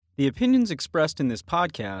The opinions expressed in this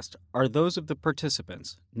podcast are those of the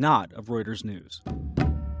participants, not of Reuters News.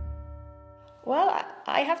 Well,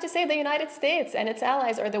 I have to say the United States and its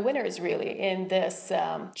allies are the winners, really, in this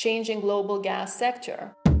changing global gas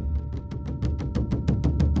sector.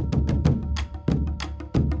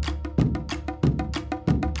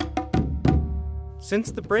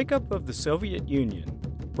 Since the breakup of the Soviet Union,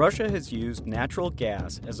 Russia has used natural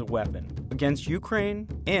gas as a weapon against Ukraine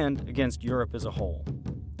and against Europe as a whole.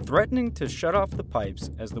 Threatening to shut off the pipes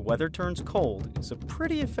as the weather turns cold is a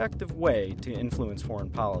pretty effective way to influence foreign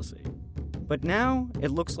policy. But now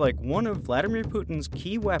it looks like one of Vladimir Putin's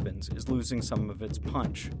key weapons is losing some of its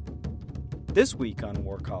punch. This week on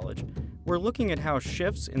War College, we're looking at how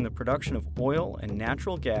shifts in the production of oil and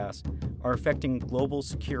natural gas are affecting global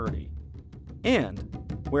security, and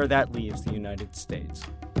where that leaves the United States.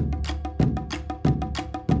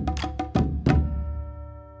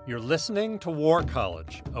 You're listening to War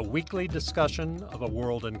College, a weekly discussion of a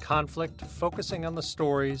world in conflict focusing on the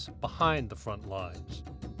stories behind the front lines.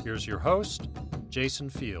 Here's your host, Jason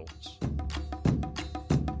Fields.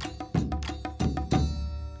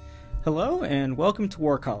 Hello and welcome to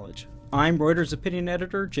War College. I'm Reuters opinion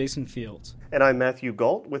editor Jason Fields. And I'm Matthew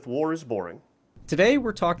Gault with War is Boring. Today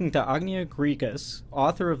we're talking to Agnia Grigas,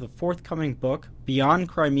 author of the forthcoming book Beyond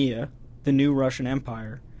Crimea, The New Russian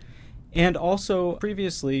Empire. And also,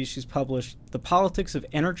 previously, she's published The Politics of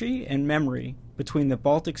Energy and Memory Between the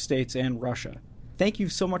Baltic States and Russia. Thank you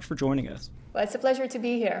so much for joining us. Well, it's a pleasure to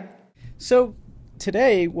be here. So,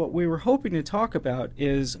 today, what we were hoping to talk about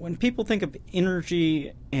is when people think of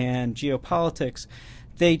energy and geopolitics,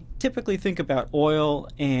 they typically think about oil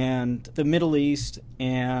and the Middle East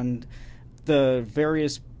and the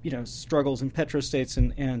various, struggles in petrostates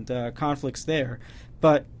and conflicts there.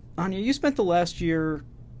 But, Anya, you spent the last year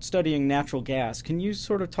studying natural gas. Can you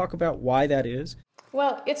sort of talk about why that is?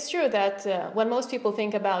 Well, it's true that when most people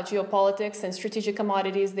think about geopolitics and strategic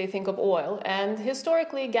commodities, they think of oil. And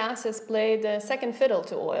historically, gas has played second fiddle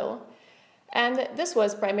to oil. And this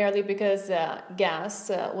was primarily because gas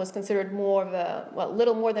was considered more of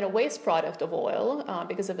little more than a waste product of oil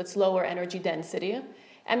because of its lower energy density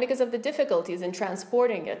and because of the difficulties in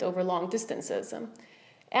transporting it over long distances.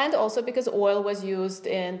 And also because oil was used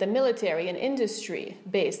in the military and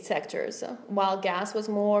industry-based sectors, while gas was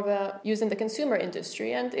more used in the consumer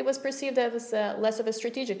industry, and it was perceived as less of a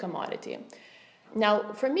strategic commodity.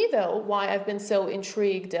 Now, for me, though, why I've been so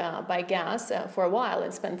intrigued by gas for a while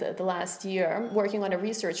and spent the last year working on a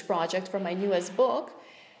research project for my newest book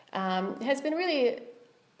has been really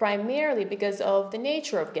primarily because of the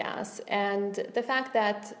nature of gas and the fact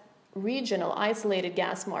that regional isolated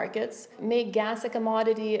gas markets make gas a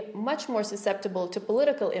commodity much more susceptible to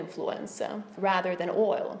political influence rather than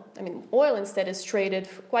oil. I mean, oil instead is traded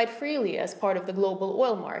quite freely as part of the global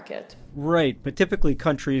oil market. Right, but typically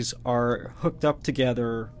countries are hooked up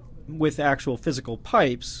together with actual physical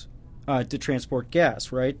pipes to transport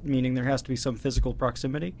gas, right? Meaning there has to be some physical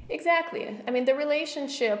proximity? Exactly. I mean, the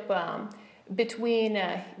relationship between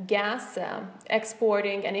gas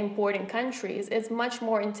exporting and importing countries is much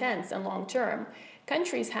more intense and long-term.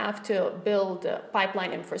 Countries have to build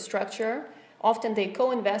pipeline infrastructure. Often they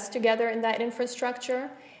co-invest together in that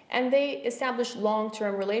infrastructure, and they establish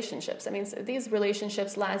long-term relationships. I mean, these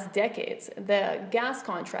relationships last decades. The gas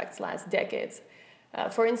contracts last decades.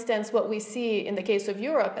 For instance, what we see in the case of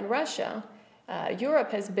Europe and Russia,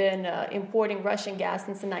 Europe has been importing Russian gas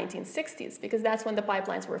since the 1960s because that's when the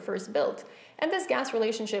pipelines were first built. And this gas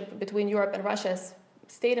relationship between Europe and Russia has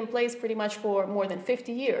stayed in place pretty much for more than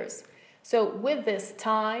 50 years. So with this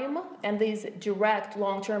time and these direct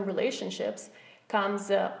long-term relationships comes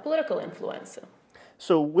political influence.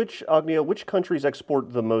 So which countries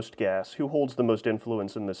export the most gas? Who holds the most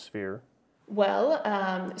influence in this sphere?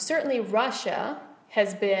 Well, certainly Russia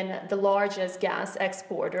has been the largest gas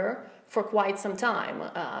exporter for quite some time.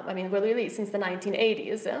 Really since the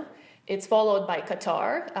 1980s. It's followed by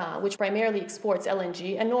Qatar, which primarily exports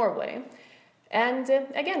LNG, and Norway. And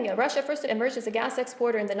Russia first emerged as a gas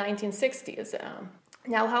exporter in the 1960s.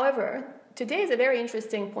 Now, however, today is a very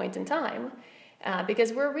interesting point in time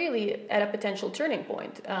because we're really at a potential turning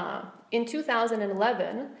point. In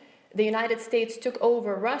 2011, the United States took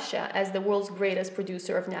over Russia as the world's greatest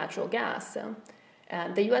producer of natural gas.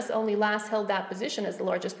 And the U.S. only last held that position as the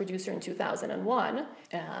largest producer in 2001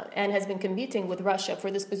 and has been competing with Russia for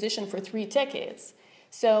this position for 3 decades.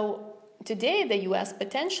 So today, the U.S.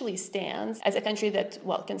 potentially stands as a country that,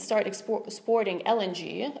 can start exporting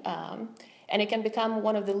LNG, and it can become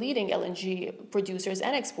one of the leading LNG producers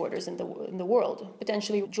and exporters in the world,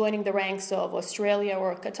 potentially joining the ranks of Australia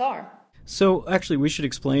or Qatar. So actually, we should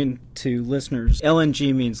explain to listeners,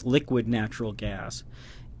 LNG means liquid natural gas.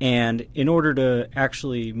 And in order to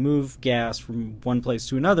actually move gas from one place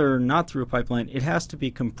to another, not through a pipeline, it has to be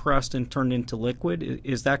compressed and turned into liquid.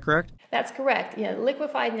 Is that correct? That's correct. Yeah,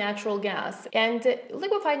 liquefied natural gas. And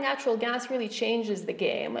liquefied natural gas really changes the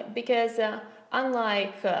game because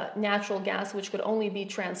unlike natural gas, which could only be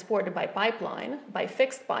transported by pipeline, by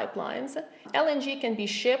fixed pipelines, LNG can be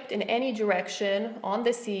shipped in any direction on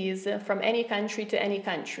the seas from any country to any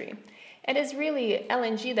country. And it's really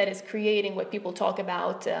LNG that is creating what people talk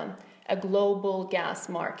about a global gas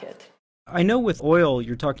market. I know with oil,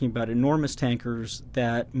 you're talking about enormous tankers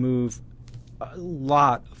that move a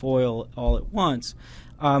lot of oil all at once.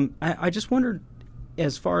 I just wondered,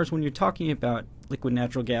 as far as when you're talking about liquid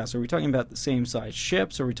natural gas, are we talking about the same size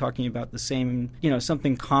ships? Are we talking about the same,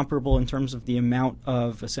 something comparable in terms of the amount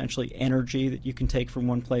of essentially energy that you can take from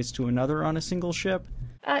one place to another on a single ship?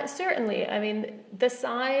 Certainly. I mean, the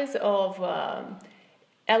size of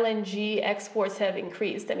LNG exports have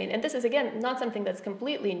increased. I mean, and this is, again, not something that's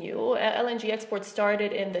completely new. LNG exports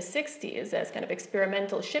started in the 60s as kind of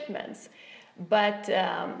experimental shipments. But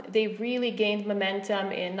they really gained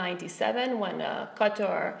momentum in 97 when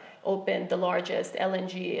Qatar opened the largest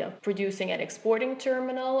LNG producing and exporting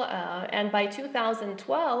terminal. And by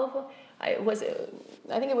 2012, I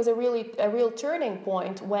think it was a real turning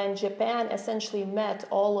point when Japan essentially met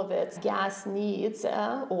all of its gas needs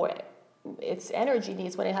or its energy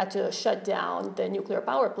needs when it had to shut down the nuclear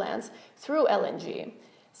power plants through LNG.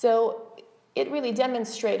 So it really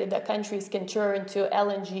demonstrated that countries can turn to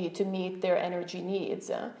LNG to meet their energy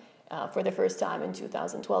needs for the first time in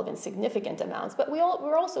 2012 in significant amounts. But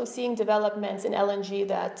we're also seeing developments in LNG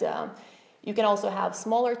that you can also have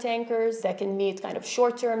smaller tankers that can meet kind of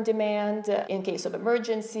short-term demand in case of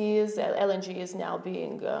emergencies. LNG is now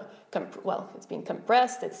being, it's being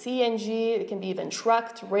compressed. It's CNG. It can be even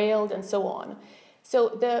trucked, railed, and so on. So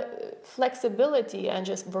the flexibility and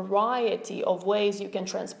just variety of ways you can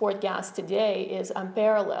transport gas today is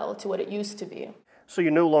unparalleled to what it used to be. So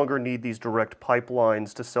you no longer need these direct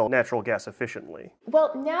pipelines to sell natural gas efficiently?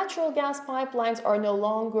 Well, natural gas pipelines are no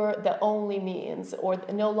longer the only means or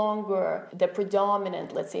no longer the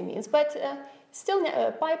predominant, let's say, means. But still,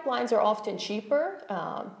 pipelines are often cheaper,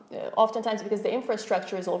 oftentimes because the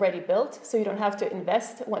infrastructure is already built, so you don't have to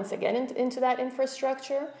invest once again into that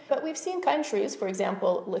infrastructure. But we've seen countries, for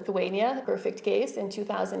example, Lithuania, perfect case, in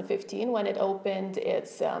 2015 when it opened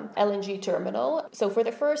its LNG terminal. So for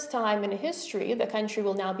the first time in history, the country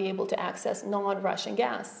will now be able to access non-Russian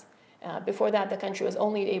gas. Before that, the country was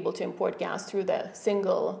only able to import gas through the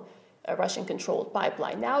single Russian-controlled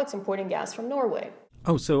pipeline. Now it's importing gas from Norway.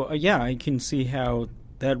 Oh, so I can see how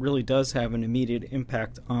that really does have an immediate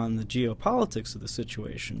impact on the geopolitics of the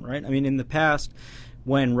situation, right? I mean, in the past,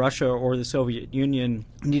 when Russia or the Soviet Union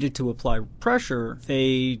needed to apply pressure,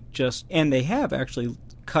 they have actually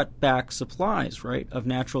cut back supplies, right, of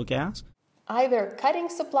natural gas. Either cutting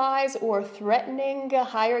supplies or threatening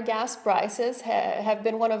higher gas prices have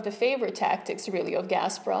been one of the favorite tactics, really, of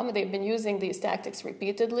Gazprom. They've been using these tactics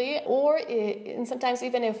repeatedly. And sometimes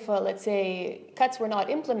even if, let's say, cuts were not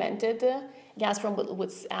implemented, Gazprom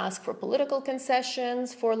would ask for political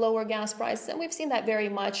concessions for lower gas prices. And we've seen that very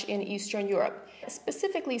much in Eastern Europe,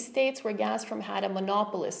 specifically states where Gazprom had a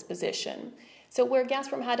monopolist position. So where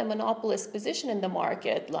Gazprom had a monopolist position in the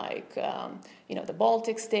market, like the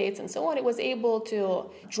Baltic states and so on, it was able to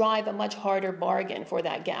drive a much harder bargain for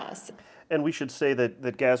that gas. And we should say that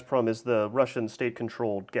Gazprom is the Russian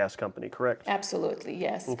state-controlled gas company, correct? Absolutely,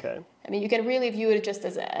 yes. Okay. I mean, you can really view it just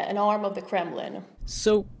as an arm of the Kremlin.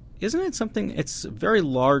 So isn't it something, it's a very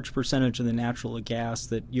large percentage of the natural gas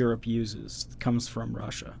that Europe uses comes from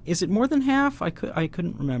Russia. Is it more than half? I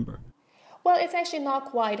couldn't remember. Well, it's actually not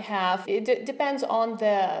quite half. It depends on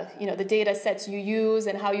the data sets you use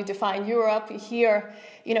and how you define Europe. Here,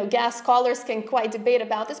 gas scholars can quite debate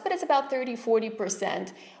about this, but it's about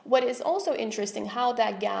 30-40%. What is also interesting, how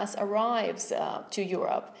that gas arrives to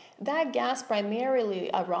Europe. That gas primarily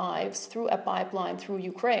arrives through a pipeline through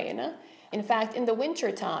Ukraine. In fact, in the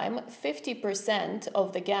wintertime, 50%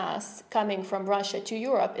 of the gas coming from Russia to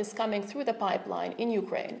Europe is coming through the pipeline in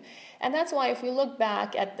Ukraine. And that's why if we look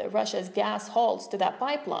back at Russia's gas hauls to that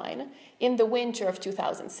pipeline in the winter of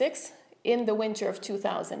 2006, in the winter of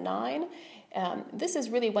 2009, this is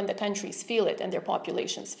really when the countries feel it and their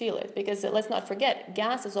populations feel it. Because let's not forget,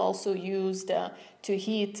 gas is also used to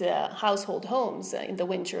heat household homes in the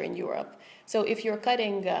winter in Europe. So if you're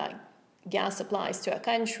cutting gas supplies to a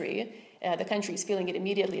country, the country is feeling it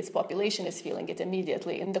immediately, its population is feeling it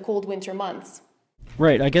immediately in the cold winter months.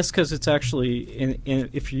 Right. I guess because it's actually,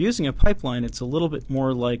 if you're using a pipeline, it's a little bit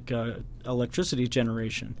more like electricity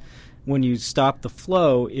generation. When you stop the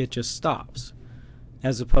flow, it just stops,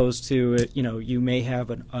 as opposed to, you may have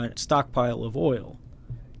a stockpile of oil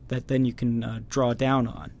that then you can draw down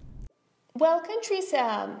on. Well, countries,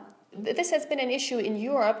 this has been an issue in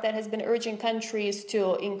Europe that has been urging countries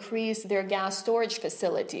to increase their gas storage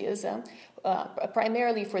facilities,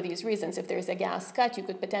 primarily for these reasons. If there's a gas cut, you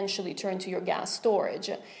could potentially turn to your gas storage.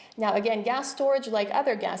 Now, again, gas storage, like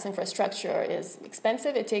other gas infrastructure, is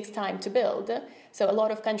expensive. It takes time to build. So a lot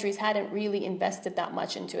of countries hadn't really invested that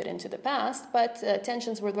much into it into the past, but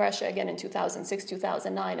tensions with Russia, again, in 2006,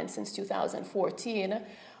 2009, and since 2014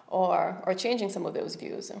 are changing some of those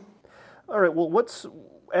views. All right, well,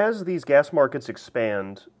 as these gas markets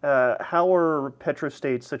expand, how are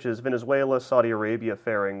petrostates such as Venezuela, Saudi Arabia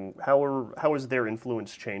faring? How is their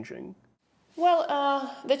influence changing? Well,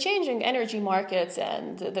 the changing energy markets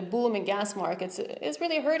and the boom in gas markets is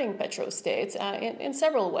really hurting petrostates in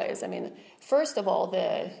several ways. I mean, first of all,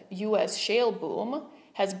 the U.S. shale boom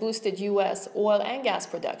has boosted U.S. oil and gas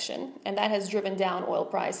production, and that has driven down oil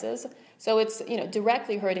prices. So it's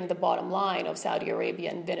directly hurting the bottom line of Saudi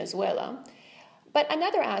Arabia and Venezuela. But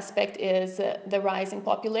another aspect is the rising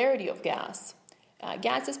popularity of gas.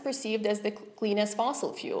 Gas is perceived as the cleanest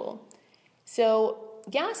fossil fuel. So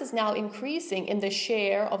gas is now increasing in the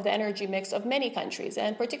share of the energy mix of many countries,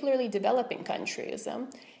 and particularly developing countries.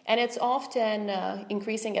 And it's often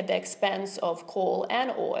increasing at the expense of coal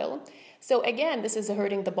and oil. So again, this is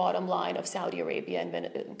hurting the bottom line of Saudi Arabia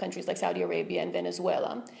and countries like Saudi Arabia and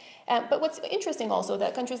Venezuela. But what's interesting also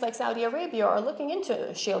that countries like Saudi Arabia are looking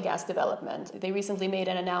into shale gas development. They recently made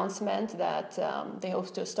an announcement that they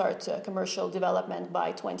hope to start commercial development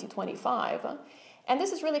by 2025. And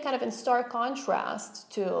this is really kind of in stark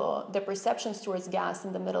contrast to the perceptions towards gas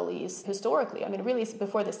in the Middle East historically. I mean, really,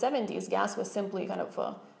 before the 70s, gas was simply kind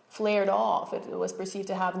of flared off. It was perceived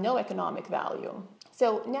to have no economic value.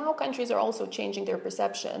 So now countries are also changing their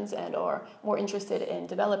perceptions and are more interested in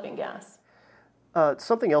developing gas.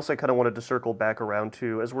 Something else I kind of wanted to circle back around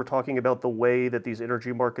to, as we're talking about the way that these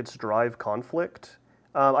energy markets drive conflict,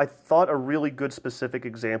 I thought a really good specific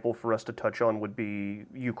example for us to touch on would be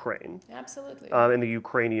Ukraine. Absolutely. And the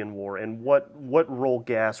Ukrainian war, and what role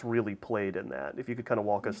gas really played in that, if you could kind of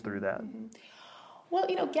walk us through that. Mm-hmm. Well,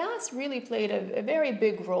 gas really played a very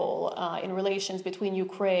big role in relations between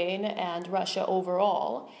Ukraine and Russia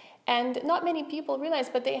overall. And not many people realize,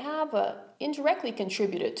 but they have indirectly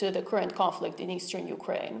contributed to the current conflict in eastern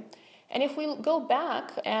Ukraine. And if we go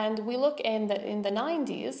back and we look in the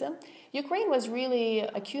 90s, Ukraine was really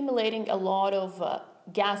accumulating a lot of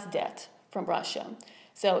gas debt from Russia.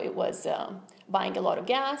 So it was buying a lot of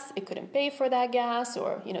gas, it couldn't pay for that gas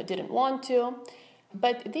or didn't want to.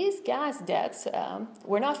 But these gas debts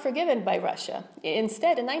were not forgiven by Russia.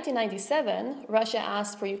 Instead, in 1997, Russia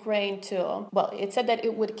asked for Ukraine it said that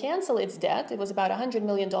it would cancel its debt. It was about $100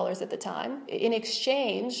 million at the time, in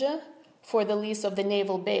exchange for the lease of the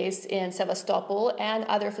naval base in Sevastopol and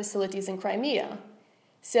other facilities in Crimea.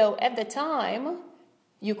 So at the time,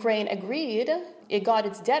 Ukraine agreed, it got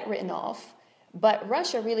its debt written off, but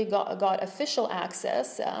Russia really got official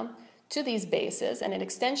access to these bases and an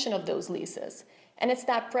extension of those leases. And it's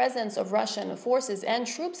that presence of Russian forces and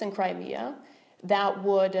troops in Crimea that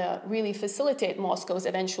would really facilitate Moscow's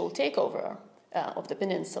eventual takeover of the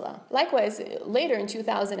peninsula. Likewise, later in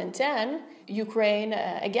 2010, Ukraine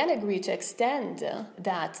again agreed to extend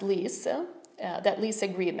that lease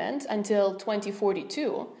agreement until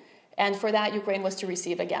 2042. And for that, Ukraine was to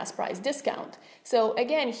receive a gas price discount. So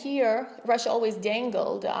again, here, Russia always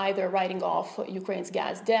dangled either writing off Ukraine's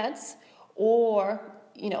gas debts or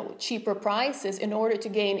cheaper prices in order to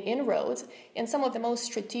gain inroads in some of the most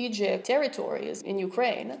strategic territories in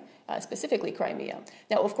Ukraine, specifically Crimea.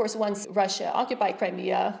 Now, of course, once Russia occupied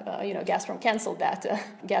Crimea, Gazprom canceled that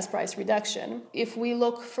gas price reduction. If we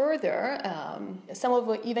look further, some of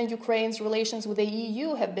even Ukraine's relations with the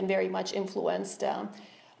EU have been very much influenced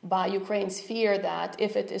by Ukraine's fear that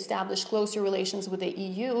if it established closer relations with the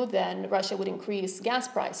EU, then Russia would increase gas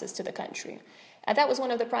prices to the country. And that was one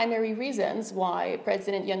of the primary reasons why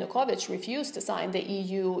President Yanukovych refused to sign the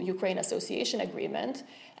EU-Ukraine Association Agreement,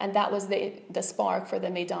 and that was the spark for the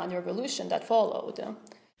Maidan Revolution that followed.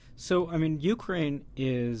 So, Ukraine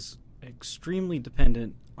is extremely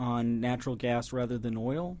dependent on natural gas rather than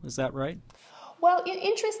oil, is that right? Well,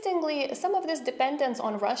 interestingly, some of this dependence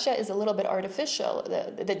on Russia is a little bit artificial,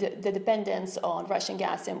 the dependence on Russian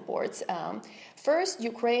gas imports. First,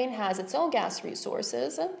 Ukraine has its own gas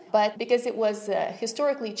resources, but because it was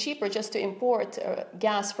historically cheaper just to import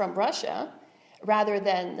gas from Russia, rather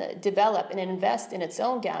than develop and invest in its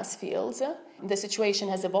own gas fields. The situation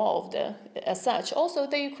has evolved as such. Also,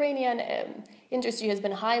 the Ukrainian industry has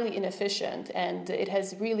been highly inefficient, and it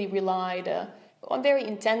has really relied on very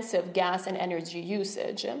intensive gas and energy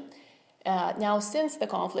usage. Now, since the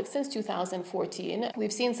conflict, since 2014,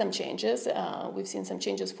 we've seen some changes. We've seen some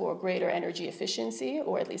changes for greater energy efficiency,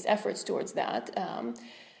 or at least efforts towards that.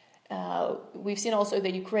 We've seen also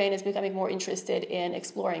that Ukraine is becoming more interested in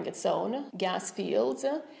exploring its own gas fields,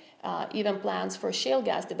 even plans for shale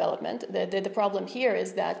gas development. The problem here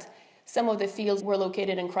is that some of the fields were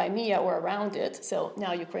located in Crimea or around it, so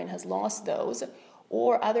now Ukraine has lost those,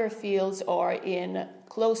 or other fields are in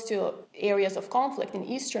close to areas of conflict in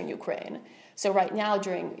eastern Ukraine. So right now,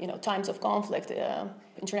 during times of conflict,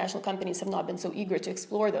 international companies have not been so eager to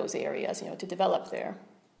explore those areas, to develop there.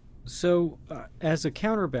 So, as a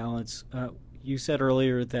counterbalance, you said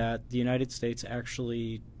earlier that the United States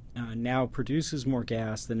actually now produces more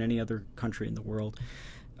gas than any other country in the world.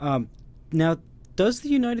 Now, does the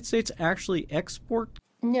United States actually export?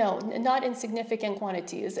 No, not in significant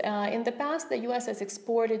quantities. In the past, the U.S. has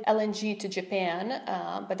exported LNG to Japan,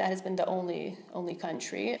 but that has been the only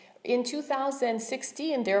country. In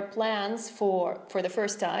 2016, there are plans for the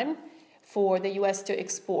first time for the U.S. to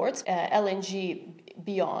export LNG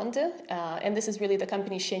beyond, and this is really the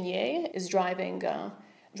company Cheniere is driving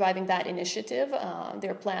that initiative.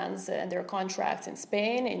 There are plans and there are contracts in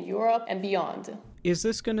Spain, in Europe, and beyond. Is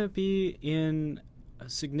this going to be in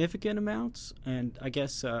significant amounts? And I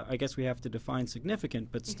guess we have to define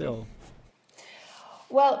significant, but still.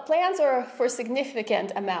 Well, plans are for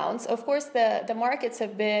significant amounts. Of course, the markets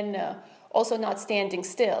have been also not standing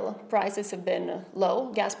still. Prices have been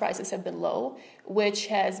low. Gas prices have been low, which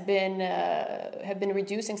has been have been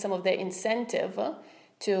reducing some of the incentive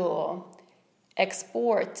to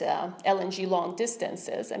export LNG long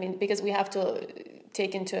distances. I mean, because we have to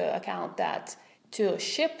take into account that to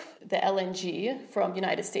ship the LNG from the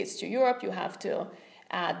United States to Europe, you have to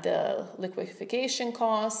add the liquefaction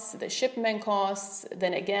costs, the shipment costs,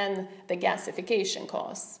 then again, the gasification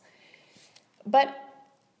costs. But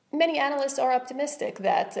many analysts are optimistic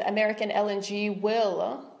that American LNG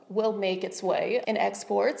will make its way in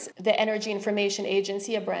exports. The Energy Information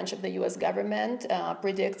Agency, a branch of the U.S. government,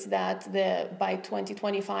 predicts that by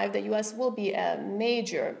 2025, the U.S. will be a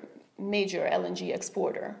major LNG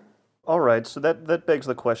exporter. All right, so that begs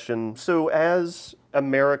the question. So as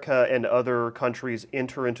America and other countries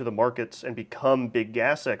enter into the markets and become big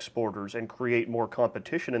gas exporters and create more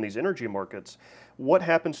competition in these energy markets, what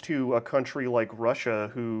happens to a country like Russia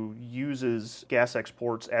who uses gas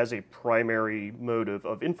exports as a primary motive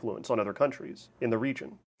of influence on other countries in the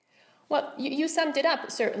region? Well, you summed it up,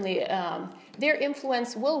 certainly. Their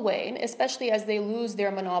influence will wane, especially as they lose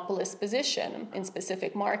their monopolist position in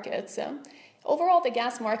specific markets. Overall, the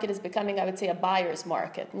gas market is becoming, I would say, a buyer's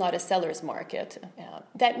market, not a seller's market.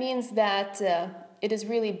 That means that it is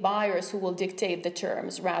really buyers who will dictate the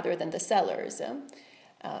terms rather than the sellers.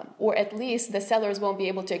 Or at least the sellers won't be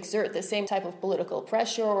able to exert the same type of political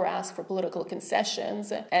pressure or ask for political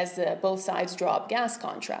concessions as both sides draw up gas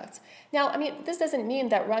contracts. Now, I mean, this doesn't mean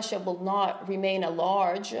that Russia will not remain a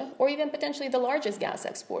large or even potentially the largest gas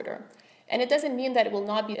exporter. And it doesn't mean that it will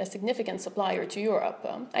not be a significant supplier to Europe.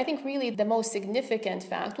 I think really the most significant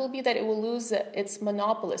fact will be that it will lose its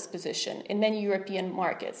monopolist position in many European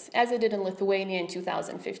markets, as it did in Lithuania in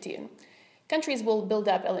 2015. Countries will build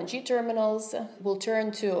up LNG terminals, will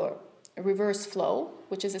turn to reverse flow,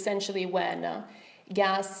 which is essentially when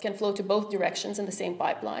gas can flow to both directions in the same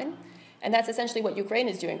pipeline. And that's essentially what Ukraine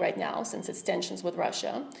is doing right now, since its tensions with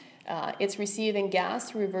Russia. It's receiving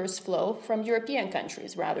gas reverse flow from European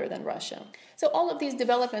countries rather than Russia. So all of these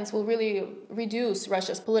developments will really reduce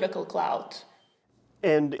Russia's political clout.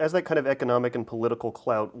 And as that kind of economic and political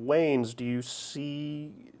clout wanes, do you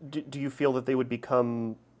feel that they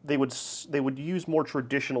would use more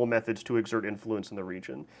traditional methods to exert influence in the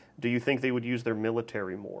region? Do you think they would use their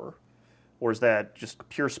military more? Or is that just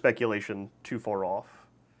pure speculation too far off?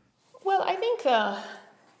 Well, I think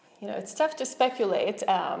it's tough to speculate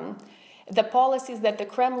the policies that the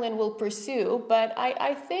Kremlin will pursue, but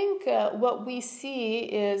I think what we see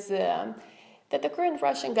is that the current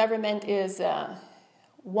Russian government is,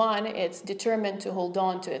 one, it's determined to hold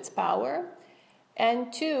on to its power,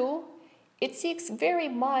 and two, it seeks very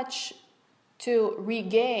much to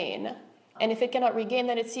regain, and if it cannot regain,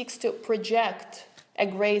 then it seeks to project a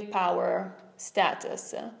great power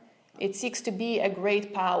status. It seeks to be a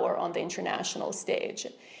great power on the international stage.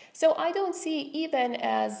 So I don't see, even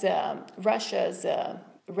as Russia's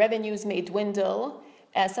revenues may dwindle,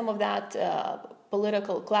 as some of that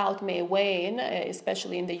political clout may wane,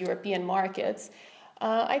 especially in the European markets,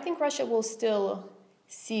 I think Russia will still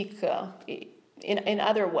seek in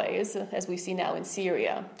other ways, as we see now in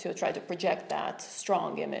Syria, to try to project that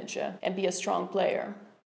strong image and be a strong player.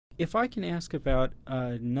 If I can ask about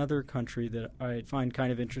another country that I find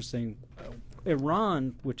kind of interesting,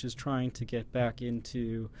 Iran, which is trying to get back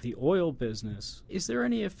into the oil business, is there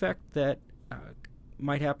any effect that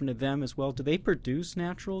might happen to them as well? Do they produce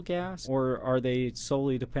natural gas, or are they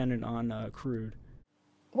solely dependent on crude?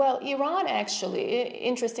 Well, Iran actually,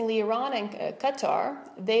 interestingly, Iran and Qatar,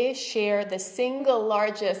 they share the single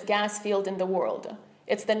largest gas field in the world.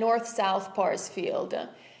 It's the North-South Pars field.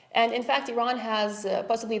 And in fact, Iran has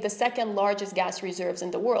possibly the second largest gas reserves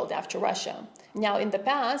in the world after Russia. Now, in the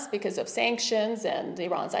past, because of sanctions and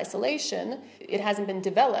Iran's isolation, it hasn't been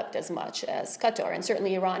developed as much as Qatar, and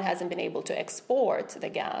certainly Iran hasn't been able to export the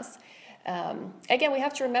gas. Again, we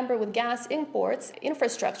have to remember with gas imports,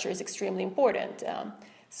 infrastructure is extremely important.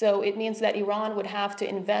 So it means that Iran would have to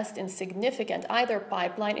invest in significant either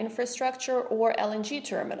pipeline infrastructure or LNG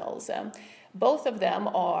terminals. Both of them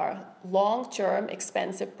are long-term,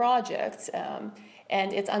 expensive projects,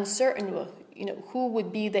 and it's uncertain, who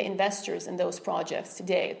would be the investors in those projects to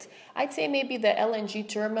date. I'd say maybe the LNG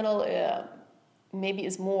terminal maybe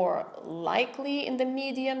is more likely in the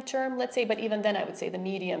medium term, let's say, but even then I would say the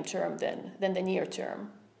medium term than the near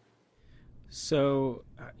term. So,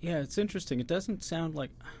 it's interesting. It doesn't sound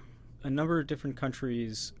like a number of different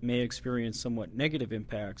countries may experience somewhat negative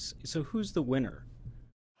impacts. So who's the winner?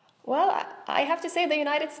 Well, I have to say the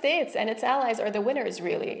United States and its allies are the winners,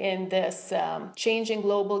 really, in this changing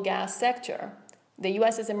global gas sector. The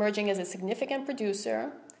U.S. is emerging as a significant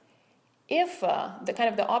producer. If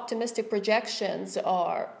the optimistic projections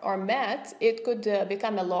are met, it could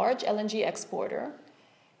become a large LNG exporter.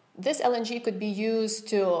 This LNG could be used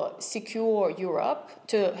to secure Europe,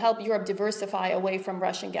 to help Europe diversify away from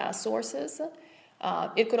Russian gas sources.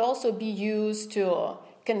 It could also be used to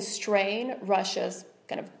constrain Russia's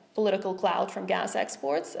political clout from gas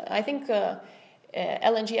exports. I think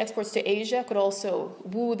LNG exports to Asia could also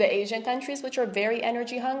woo the Asian countries, which are very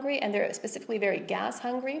energy hungry, and they're specifically very gas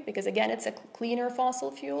hungry, because again, it's a cleaner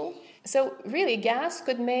fossil fuel. So really, gas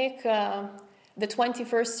could make the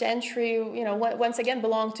 21st century, once again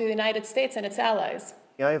belong to the United States and its allies.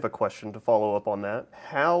 Yeah, I have a question to follow up on that.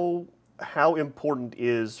 How important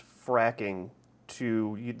is fracking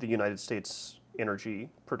to the United States energy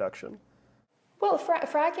production? Well,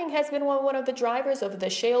 fracking has been one of the drivers of the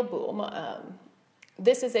shale boom.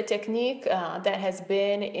 This is a technique that has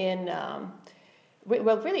been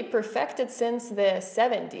really perfected since the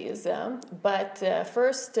 70s, but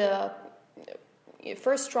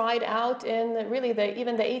first tried out in really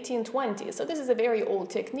even the 1820s. So this is a very old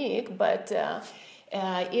technique, but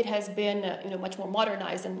it has been much more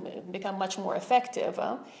modernized and become much more effective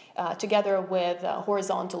together with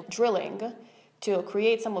horizontal drilling to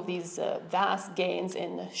create some of these vast gains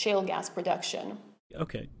in shale gas production.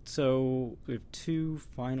 Okay, so we have two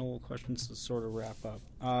final questions to sort of wrap up.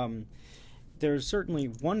 There's certainly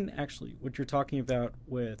one, actually, what you're talking about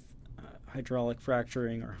with hydraulic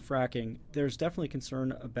fracturing or fracking, there's definitely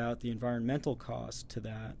concern about the environmental cost to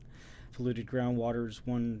that. Polluted groundwater is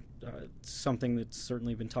one, something that's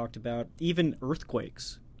certainly been talked about. Even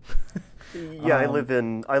earthquakes. Yeah, I live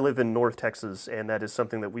in North Texas, and that is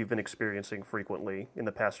something that we've been experiencing frequently in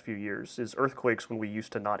the past few years, is earthquakes when we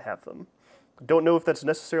used to not have them. Don't know if that's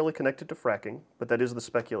necessarily connected to fracking, but that is the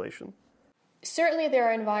speculation. Certainly there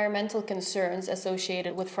are environmental concerns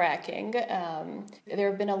associated with fracking. There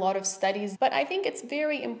have been a lot of studies, but I think it's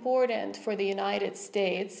very important for the United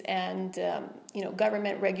States and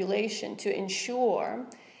government regulation to ensure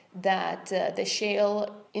that the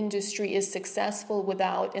shale industry is successful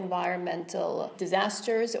without environmental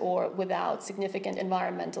disasters or without significant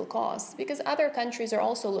environmental costs, because other countries are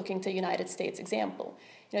also looking to the United States example.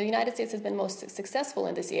 The United States has been most successful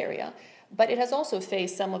in this area, but it has also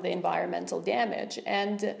faced some of the environmental damage.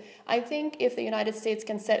 And I think if the United States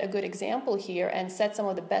can set a good example here and set some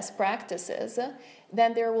of the best practices,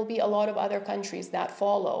 then there will be a lot of other countries that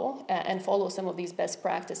follow and follow some of these best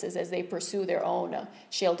practices as they pursue their own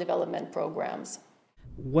shale development programs.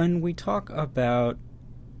 When we talk about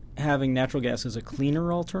having natural gas as a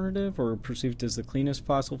cleaner alternative or perceived as the cleanest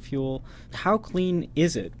fossil fuel, how clean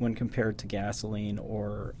is it when compared to gasoline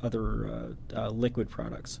or other liquid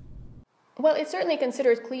products? Well, it's certainly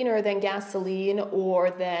considered cleaner than gasoline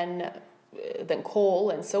or than coal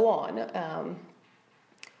and so on.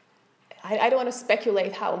 I don't want to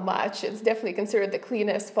speculate how much. It's definitely considered the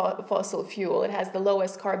cleanest fossil fuel. It has the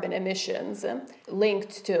lowest carbon emissions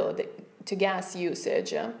linked to gas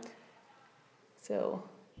usage. So.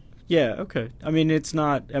 Yeah, okay. I mean, it's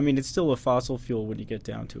still a fossil fuel when you get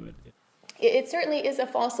down to it. It certainly is a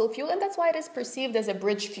fossil fuel, and that's why it is perceived as a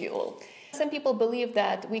bridge fuel. Some people believe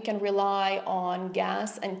that we can rely on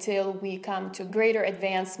gas until we come to greater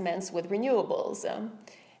advancements with renewables,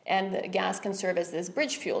 and gas can serve as this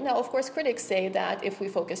bridge fuel. Now, of course, critics say that if we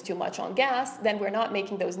focus too much on gas, then we're not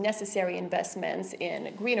making those necessary investments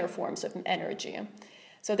in greener forms of energy.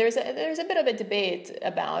 So there's a bit of a debate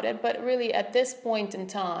about it, but really at this point in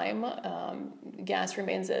time, gas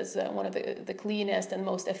remains as one of the cleanest and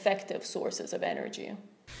most effective sources of energy.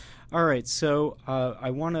 All right, so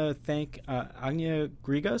I want to thank Anya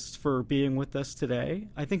Grigas for being with us today.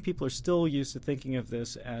 I think people are still used to thinking of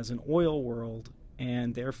this as an oil world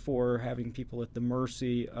and therefore having people at the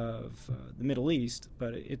mercy of the Middle East,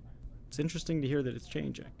 but it's interesting to hear that it's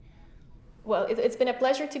changing. Well, it's been a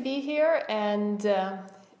pleasure to be here, and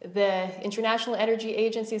the International Energy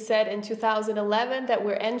Agency said in 2011 that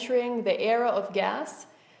we're entering the era of gas,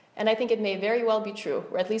 and I think it may very well be true,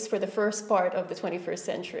 or at least for the first part of the 21st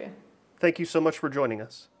century. Thank you so much for joining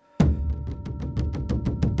us.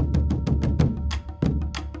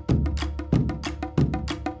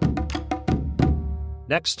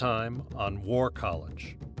 Next time on War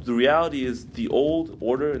College. The reality is the old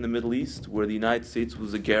order in the Middle East, where the United States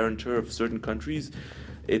was a guarantor of certain countries,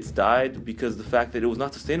 it's died because the fact that it was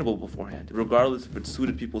not sustainable beforehand. Regardless if it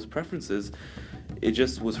suited people's preferences, it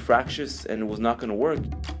just was fractious and it was not going to work.